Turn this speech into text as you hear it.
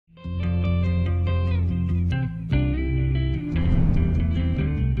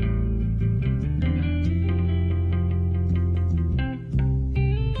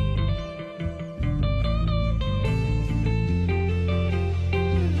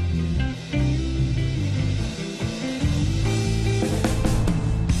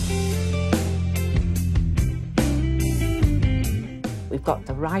We've got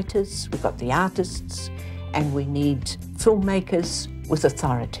the writers, we've got the artists, and we need filmmakers with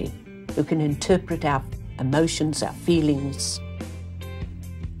authority who can interpret our emotions, our feelings,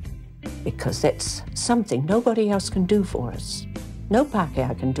 because that's something nobody else can do for us. No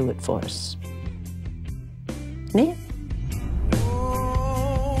Pākehā can do it for us. Ne?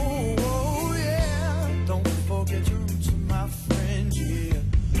 Oh, yeah. Don't forget your roots, my friend, yeah.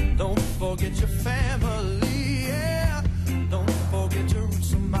 Don't forget your family, yeah. Don't forget your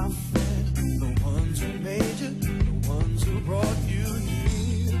roots, my friend. The ones who made you, the ones who brought you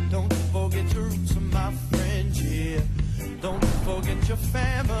here. Don't forget your roots, my friend, yeah. Don't forget your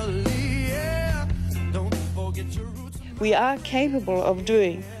family, yeah. Don't forget your roots. We are capable of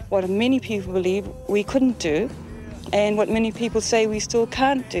doing what many people believe we couldn't do, and what many people say we still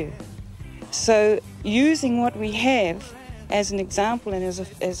can't do. So using what we have as an example and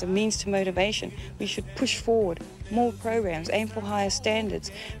as a means to motivation, we should push forward more programs, aim for higher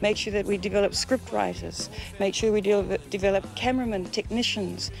standards, make sure that we develop script writers, make sure we develop cameramen,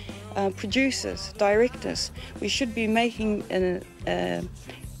 technicians, producers, directors. We should be making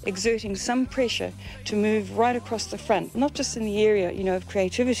exerting some pressure to move right across the front, not just in the area, of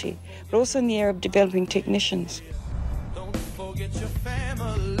creativity, but also in the area of developing technicians. Don't forget your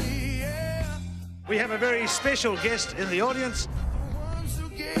family, yeah. We have a very special guest in the audience. The ones who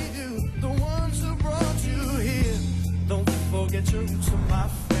gave you, the ones who brought you here. Don't forget your roots, my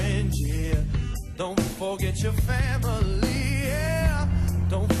friend, yeah. Don't forget your family, yeah.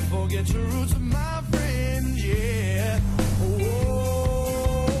 Don't forget your roots, my friend, yeah.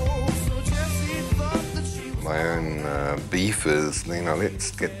 My own beef is,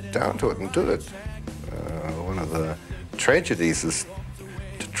 let's get down to it and do it. One of the tragedies is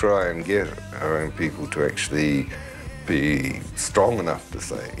to try and get our own people to actually be strong enough to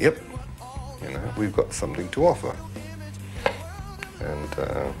say, yep, we've got something to offer. And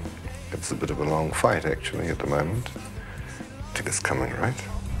it's a bit of a long fight, actually, at the moment. I think it's coming, right?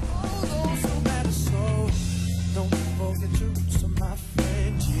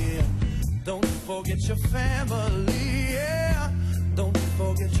 Don't forget your family, yeah. Don't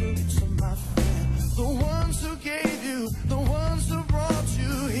forget your roots, my friend. The ones who gave you, the ones who brought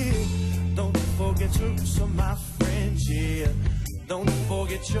you here. Don't forget your roots, my friend, yeah. Don't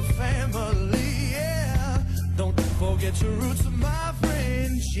forget your family, yeah. Don't forget your roots, my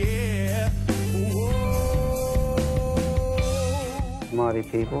friend, yeah. Whoa. Māori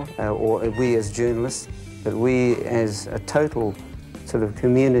people, or we as journalists, but we as a total sort of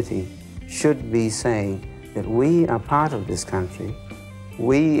community should be saying that we are part of this country.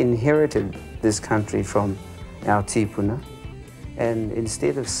 We inherited this country from our tipuna, and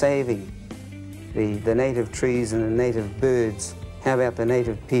instead of saving the native trees and the native birds, how about the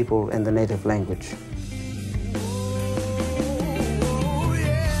native people and the native language? Oh,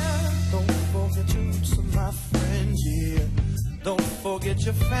 yeah. Don't forget your roots, my friend, yeah. Don't forget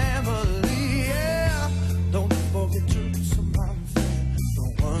your family, yeah. Don't forget your roots, my friend.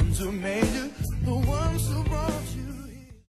 The ones who made